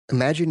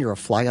Imagine you're a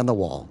fly on the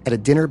wall at a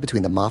dinner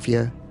between the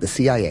mafia, the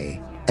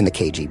CIA, and the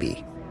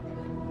KGB.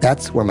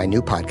 That's where my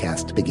new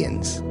podcast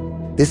begins.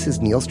 This is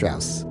Neil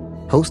Strauss,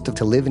 host of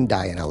To Live and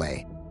Die in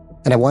LA,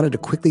 and I wanted to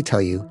quickly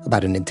tell you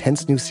about an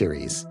intense new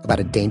series about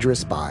a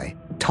dangerous spy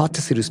taught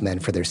to seduce men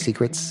for their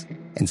secrets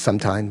and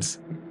sometimes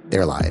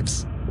their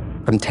lives.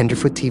 From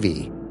Tenderfoot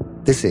TV,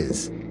 this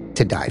is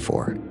To Die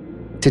For.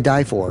 To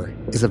Die For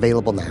is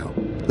available now.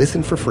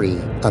 Listen for free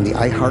on the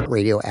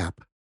iHeartRadio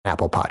app,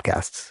 Apple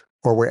Podcasts,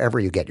 or wherever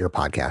you get your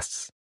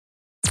podcasts.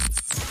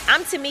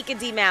 I'm Tamika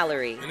D.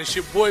 Mallory. And it's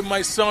your boy,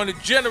 my son, the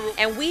General.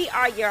 And we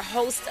are your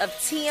hosts of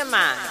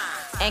TMI.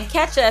 And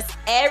catch us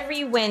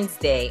every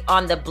Wednesday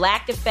on the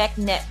Black Effect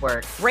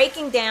Network,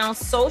 breaking down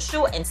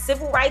social and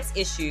civil rights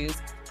issues,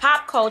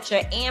 pop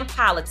culture, and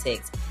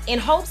politics in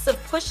hopes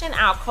of pushing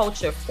our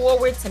culture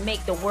forward to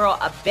make the world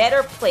a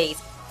better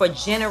place for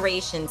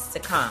generations to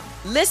come.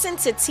 Listen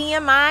to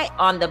TMI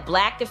on the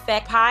Black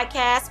Effect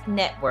Podcast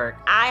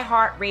Network,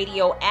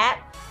 iHeartRadio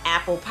app,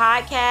 Apple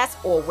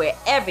Podcasts, or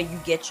wherever you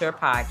get your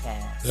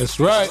podcasts. That's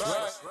right.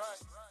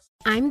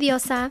 I'm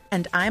Diosa.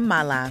 And I'm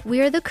Mala.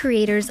 We are the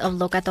creators of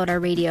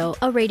Locatora Radio,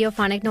 a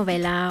radiophonic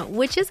novela,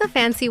 which is a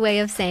fancy way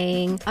of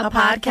saying a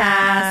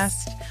podcast.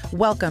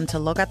 Welcome to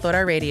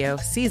Locatora Radio,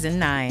 Season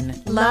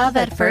 9. Love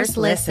at first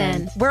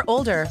listen. We're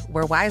older,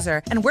 we're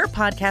wiser, and we're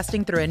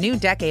podcasting through a new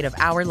decade of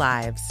our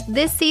lives.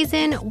 This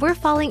season, we're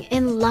falling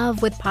in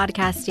love with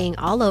podcasting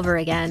all over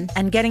again.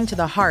 And getting to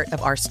the heart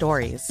of our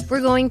stories.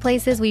 We're going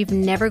places we've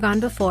never gone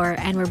before,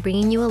 and we're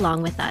bringing you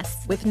along with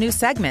us. With new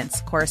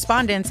segments,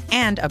 correspondence,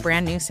 and a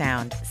brand new sound.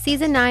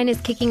 Season 9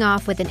 is kicking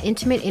off with an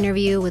intimate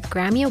interview with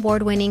Grammy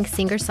Award-winning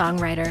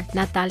singer-songwriter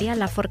Natalia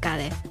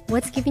Lafourcade.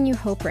 What's giving you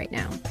hope right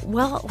now?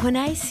 Well, when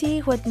I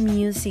see what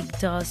music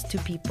does to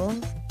people,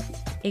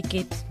 it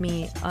gives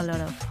me a lot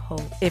of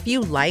hope. If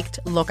you liked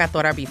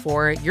Locatora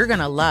before, you're going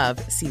to love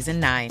Season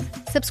 9.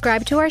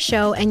 Subscribe to our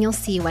show and you'll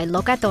see why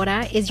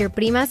Locatora is your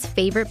prima's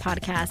favorite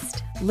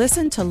podcast.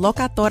 Listen to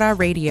Locatora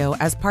Radio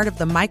as part of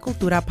the My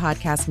Cultura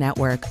Podcast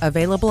Network,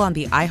 available on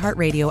the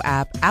iHeartRadio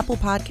app, Apple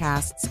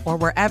Podcasts, or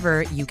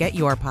wherever you get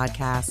your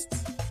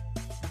podcasts.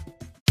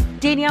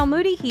 Danielle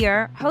Moody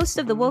here, host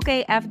of the Woke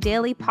AF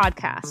Daily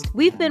podcast.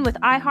 We've been with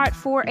iHeart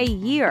for a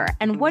year,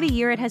 and what a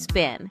year it has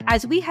been.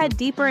 As we head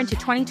deeper into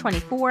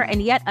 2024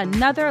 and yet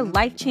another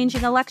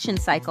life-changing election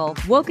cycle,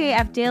 Woke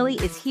AF Daily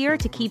is here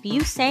to keep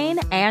you sane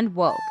and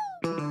woke.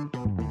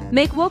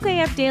 Make Woke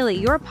AF Daily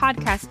your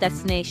podcast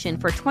destination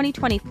for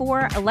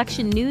 2024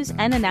 election news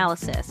and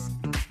analysis.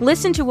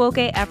 Listen to Woke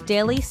AF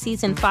Daily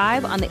Season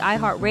 5 on the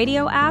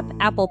iHeartRadio app,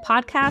 Apple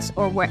Podcasts,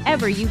 or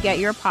wherever you get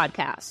your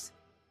podcasts.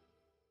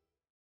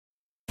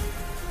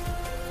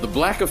 The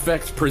Black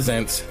Effect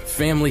presents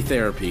Family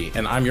Therapy,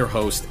 and I'm your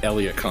host,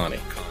 Elliot Connie.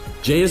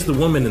 Jay is the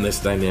woman in this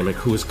dynamic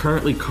who is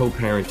currently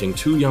co-parenting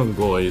 2 young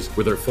boys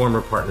with her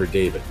former partner,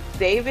 David.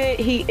 David,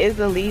 he is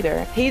a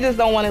leader. He just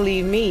don't want to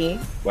leave me.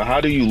 But how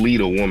do you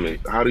lead a woman?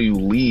 How do you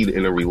lead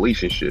in a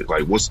relationship?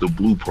 Like, what's the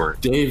blueprint?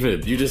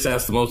 David, you just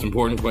asked the most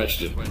important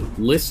question.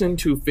 Listen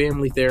to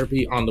Family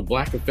Therapy on the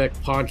Black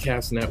Effect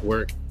Podcast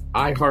Network,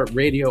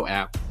 iHeartRadio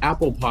app,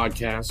 Apple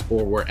Podcasts,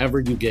 or wherever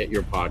you get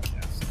your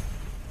podcasts.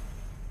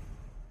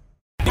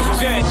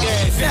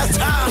 That's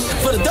time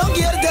for the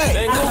donkey of the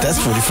day.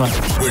 That's pretty funny.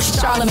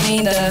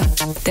 Charlamagne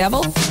the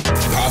devil?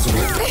 Possibly.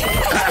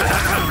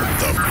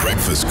 The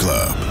Breakfast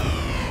Club.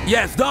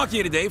 Yes, donkey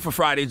of the day for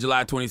Friday,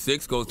 July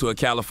 26th goes to a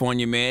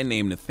California man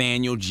named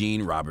Nathaniel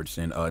Gene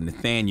Robertson.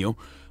 Nathaniel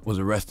was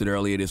arrested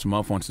earlier this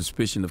month on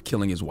suspicion of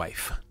killing his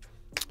wife.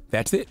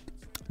 That's it.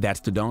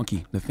 That's the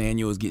donkey.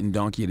 Nathaniel is getting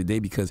donkey of the day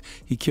because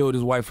he killed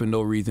his wife for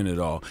no reason at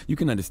all. You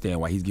can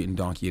understand why he's getting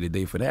donkey of the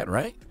day for that,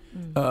 right?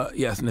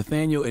 Yes,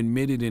 Nathaniel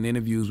admitted in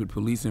interviews with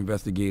police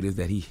investigators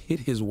that he hit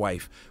his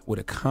wife with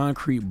a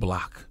concrete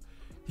block.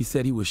 He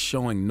said he was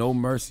showing no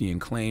mercy and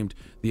claimed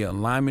the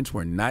alignments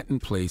were not in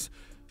place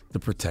to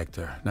protect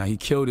her. Now, he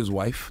killed his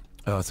wife,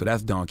 so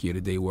that's donkey of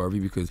the day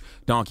worthy, because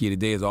donkey of the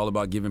day is all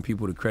about giving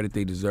people the credit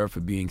they deserve for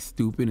being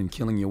stupid, and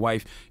killing your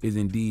wife is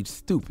indeed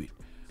stupid.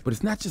 But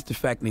it's not just the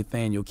fact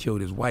Nathaniel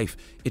killed his wife,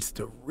 it's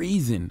the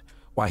reason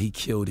why he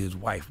killed his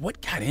wife.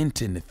 What got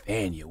into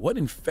Nathaniel? What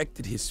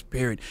infected his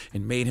spirit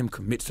and made him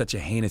commit such a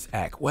heinous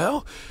act?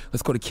 Well,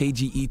 let's go to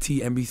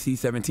KGET NBC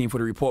 17 for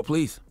the report,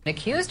 please.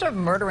 Accused of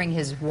murdering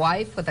his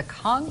wife with a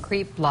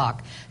concrete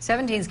block.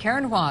 17's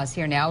Karen Hua is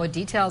here now with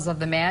details of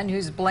the man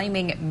who's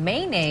blaming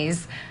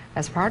mayonnaise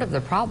as part of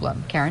the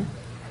problem. Karen?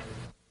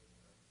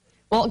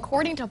 Well,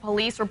 according to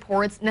police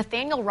reports,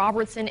 Nathaniel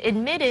Robertson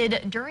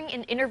admitted during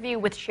an interview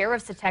with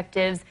sheriff's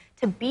detectives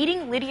to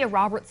beating Lydia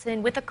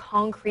Robertson with a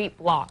concrete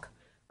block.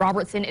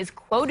 Robertson is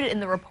quoted in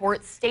the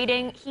report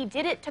stating he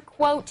did it to,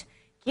 quote,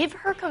 give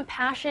her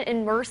compassion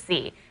and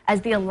mercy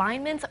as the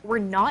alignments were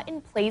not in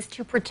place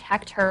to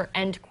protect her,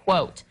 end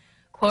quote.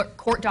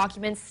 Court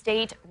documents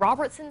state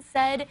Robertson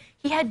said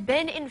he had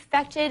been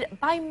infected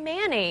by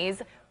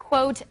mayonnaise,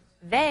 quote,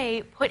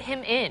 they put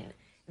him in.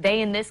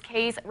 They, in this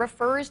case,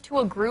 refers to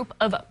a group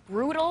of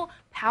brutal,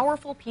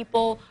 powerful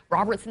people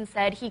Robertson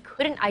said he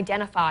couldn't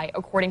identify,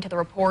 according to the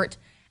report.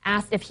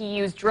 Asked if he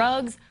used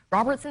drugs,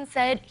 Robertson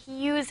said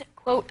he used,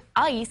 quote,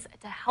 ice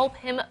to help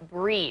him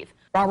breathe.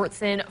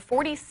 Robertson,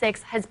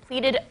 46, has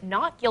pleaded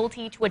not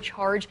guilty to a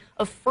charge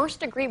of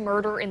first-degree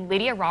murder in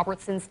Lydia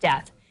Robertson's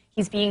death.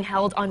 He's being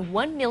held on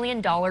 $1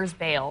 million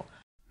bail.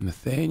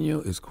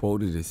 Nathaniel is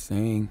quoted as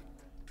saying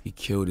he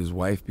killed his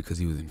wife because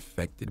he was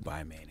infected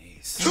by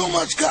mayonnaise. Too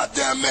much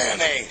goddamn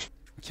mayonnaise.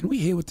 Can we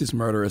hear what this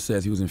murderer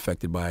says he was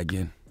infected by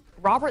again?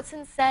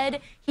 Robertson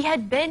said he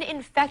had been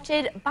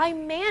infected by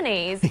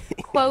mayonnaise.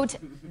 Quote,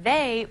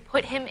 they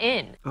put him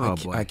in.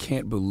 I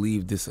can't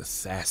believe this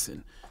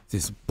assassin,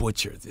 this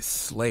butcher, this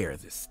slayer,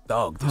 this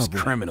thug, this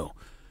criminal,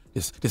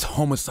 this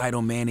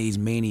homicidal mayonnaise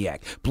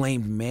maniac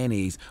blamed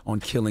mayonnaise on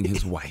killing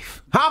his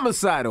wife.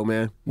 Homicidal,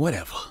 man.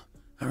 Whatever.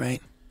 All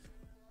right.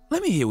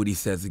 Let me hear what he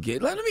says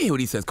again. Let me hear what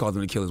he says caused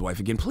him to kill his wife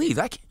again, please.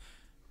 I can't.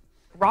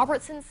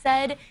 Robertson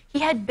said he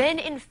had been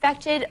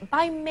infected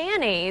by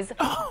mayonnaise.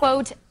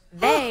 Quote,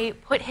 they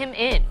put him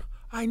in.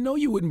 I know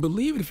you wouldn't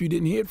believe it if you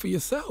didn't hear it for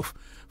yourself.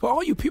 For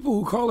all you people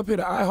who call up here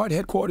to iHeart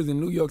headquarters in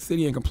New York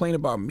City and complain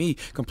about me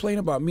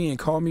and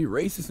call me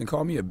racist and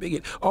call me a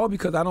bigot, all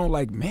because I don't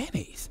like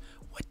mayonnaise.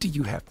 What do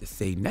you have to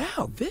say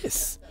now?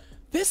 This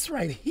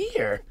right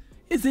here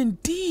is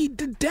indeed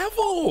the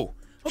devil.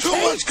 Okay? Too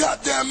much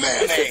goddamn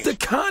mayonnaise. This is the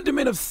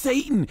condiment of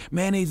Satan.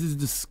 Mayonnaise is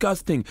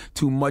disgusting.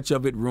 Too much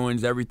of it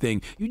ruins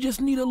everything. You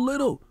just need a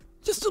little.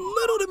 Just a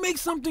little to make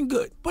something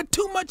good. But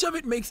too much of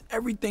it makes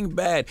everything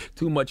bad.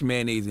 Too much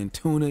mayonnaise in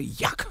tuna,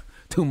 yuck.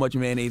 Too much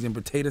mayonnaise in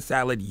potato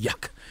salad,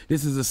 yuck.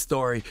 This is a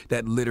story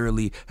that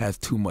literally has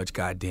too much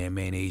goddamn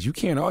mayonnaise. You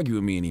can't argue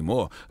with me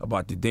anymore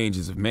about the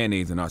dangers of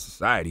mayonnaise in our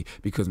society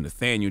because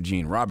Nathaniel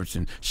Gene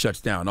Robertson shuts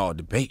down all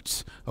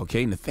debates.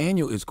 Okay,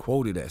 Nathaniel is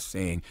quoted as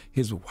saying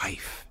his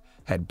wife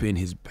had been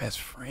his best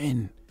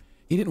friend.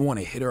 He didn't want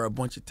to hit her a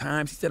bunch of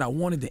times. He said, I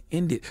wanted to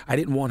end it. I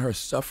didn't want her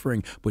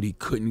suffering, but he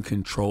couldn't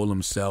control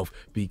himself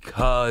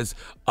because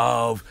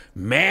of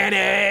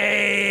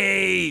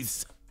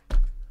mayonnaise.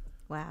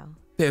 Wow.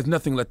 There's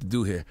nothing left to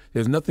do here.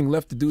 There's nothing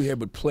left to do here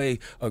but play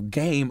a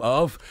game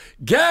of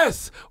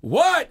Guess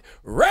What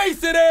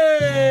Race It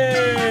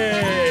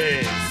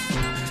Is?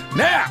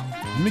 Now,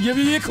 let me give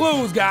you your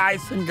clues, guys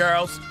and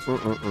girls.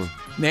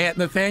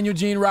 Nathaniel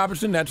Gene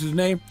Robertson, that's his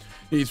name.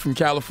 He's from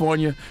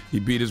California. He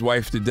beat his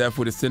wife to death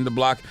with a cinder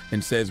block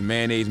and says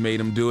mayonnaise made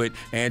him do it.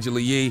 Angela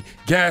Yee,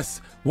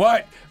 guess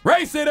what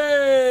race it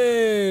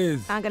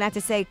is? I'm going to have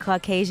to say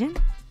Caucasian.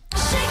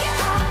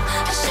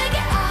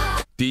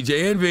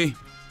 DJ Envy.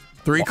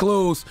 3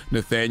 clues.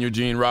 Nathaniel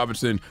Gene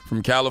Robertson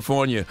from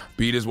California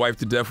beat his wife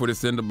to death with a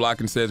cinder block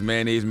and says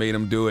mayonnaise made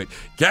him do it.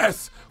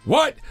 Guess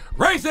what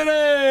race it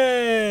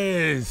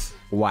is?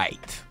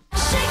 White.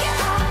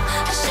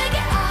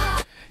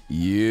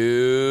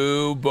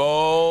 You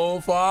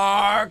both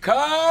are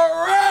correct!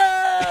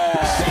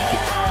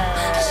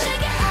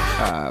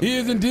 He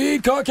is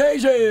indeed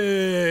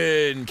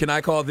Caucasian. Can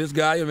I call this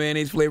guy a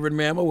mayonnaise-flavored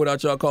mammal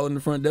without y'all calling the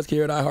front desk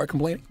here at iHeart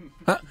complaining?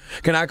 Huh?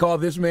 Can I call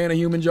this man a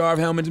human jar of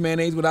Hellman's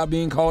mayonnaise without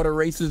being called a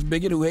racist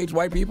bigot who hates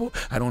white people?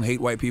 I don't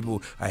hate white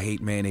people. I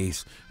hate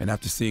mayonnaise. And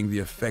after seeing the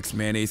effects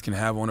mayonnaise can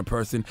have on a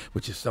person,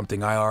 which is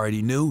something I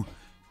already knew,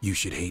 you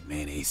should hate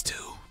mayonnaise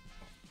too.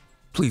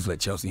 Please let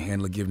Chelsea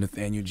Handler give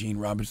Nathaniel Gene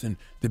Robertson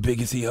the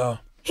biggest hee-haw.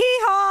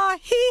 Hee-haw,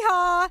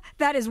 hee-haw.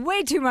 That is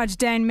way too much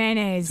damn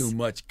mayonnaise. Too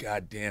much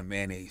goddamn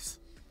mayonnaise.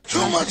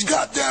 Too much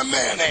goddamn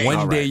mayonnaise.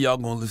 One day y'all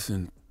gonna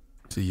listen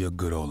to your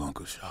good old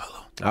Uncle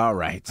Charlo. All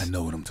right. I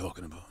know what I'm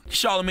talking about.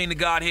 Charlamagne the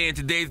God here, and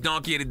today's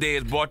Donkey of the Day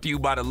is brought to you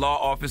by the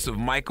Law Office of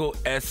Michael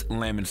S.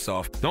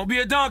 Lamonsoff. Don't be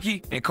a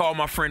donkey and call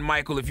my friend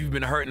Michael if you've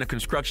been hurt in a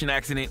construction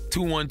accident.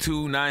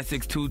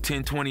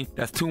 212-962-1020.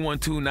 That's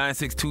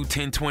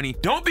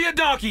 212-962-1020. Don't be a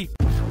donkey.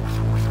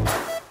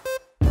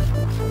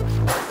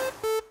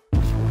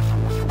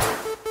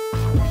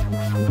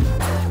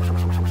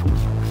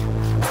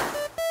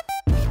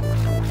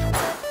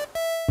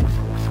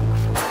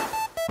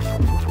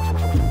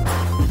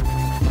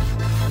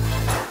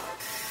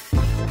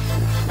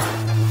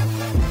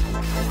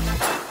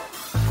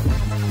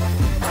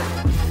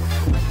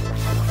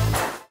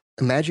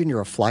 Imagine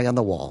you're a fly on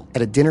the wall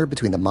at a dinner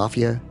between the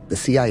mafia, the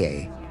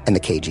CIA, and the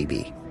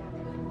KGB.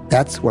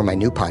 That's where my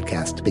new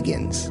podcast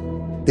begins.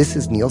 This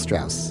is Neil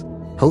Strauss,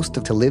 host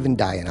of To Live and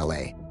Die in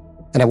LA,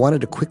 and I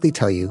wanted to quickly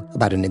tell you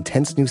about an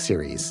intense new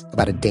series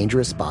about a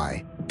dangerous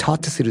spy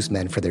taught to seduce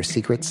men for their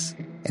secrets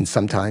and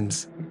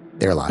sometimes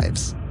their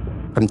lives.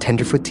 From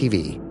Tenderfoot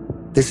TV,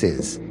 this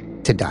is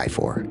To Die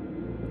For.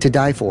 To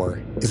Die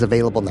For is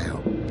available now.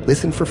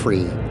 Listen for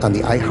free on the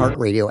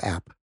iHeartRadio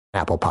app,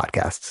 Apple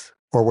Podcasts,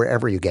 or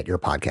wherever you get your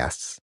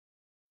podcasts.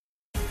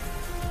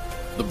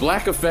 The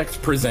Black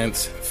Effect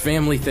presents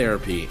Family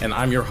Therapy, and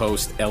I'm your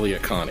host,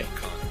 Elliot Connie.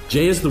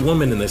 Jay is the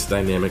woman in this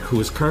dynamic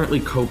who is currently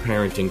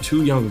co-parenting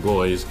 2 young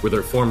boys with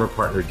her former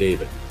partner,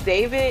 David.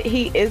 David,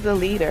 he is a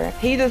leader.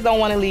 He just don't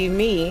want to leave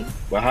me.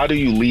 But how do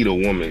you lead a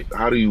woman?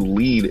 How do you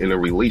lead in a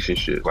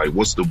relationship? Like,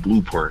 what's the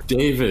blueprint?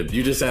 David,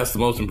 you just asked the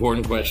most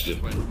important question.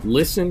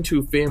 Listen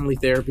to Family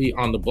Therapy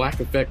on the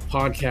Black Effect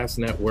Podcast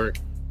Network,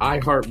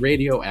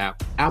 iHeartRadio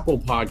app, Apple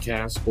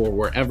Podcasts, or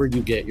wherever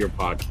you get your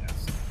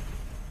podcasts.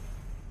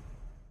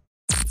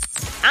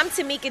 I'm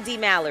Tamika D.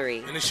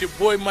 Mallory. And it's your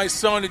boy, my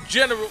son, the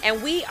General.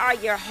 And we are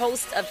your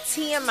hosts of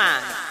TMI.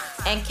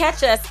 And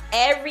catch us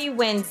every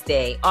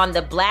Wednesday on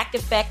the Black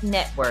Effect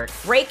Network,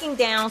 breaking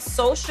down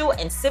social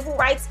and civil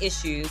rights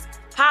issues,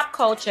 pop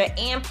culture,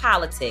 and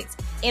politics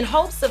in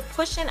hopes of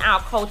pushing our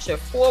culture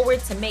forward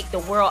to make the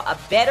world a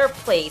better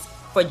place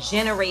for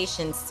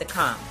generations to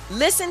come.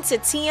 Listen to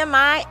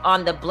TMI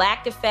on the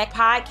Black Effect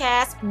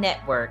Podcast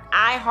Network,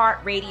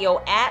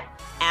 iHeartRadio app,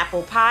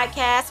 Apple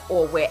Podcasts,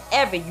 or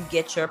wherever you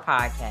get your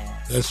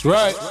podcasts. That's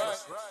right.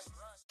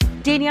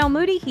 Danielle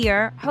Moody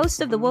here,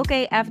 host of the Woke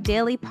AF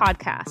Daily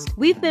podcast.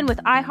 We've been with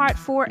iHeart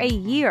for a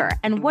year,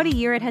 and what a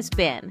year it has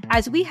been.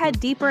 As we head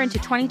deeper into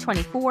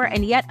 2024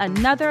 and yet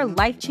another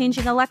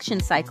life-changing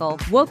election cycle,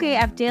 Woke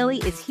AF Daily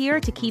is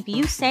here to keep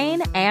you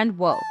sane and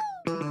woke.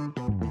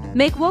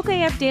 Make Woke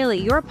AF Daily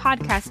your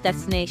podcast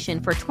destination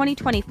for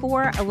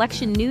 2024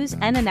 election news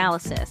and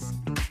analysis.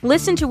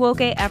 Listen to Woke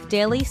AF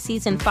Daily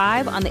Season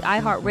 5 on the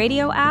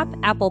iHeartRadio app,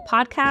 Apple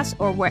Podcasts,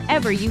 or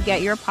wherever you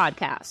get your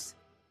podcasts.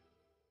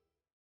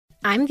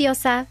 I'm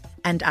Diosa.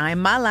 And I'm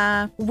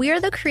Mala. We're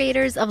the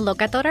creators of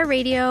Locatora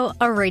Radio,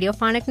 a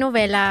radiophonic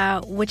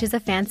novela, which is a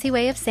fancy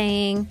way of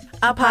saying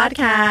a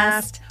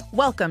podcast.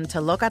 Welcome to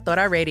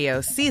Locatora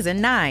Radio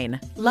Season 9.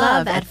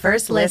 Love at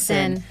First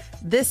Listen.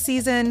 This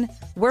season,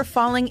 we're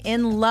falling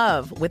in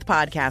love with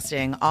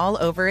podcasting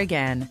all over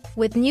again.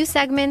 With new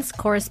segments,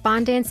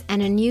 correspondence,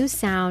 and a new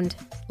sound.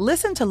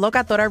 Listen to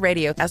Locatora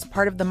Radio as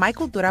part of the My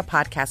Cultura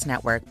Podcast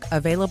Network.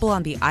 Available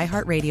on the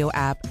iHeartRadio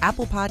app,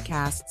 Apple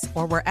Podcasts,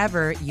 or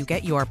wherever you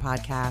get your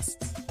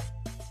podcasts.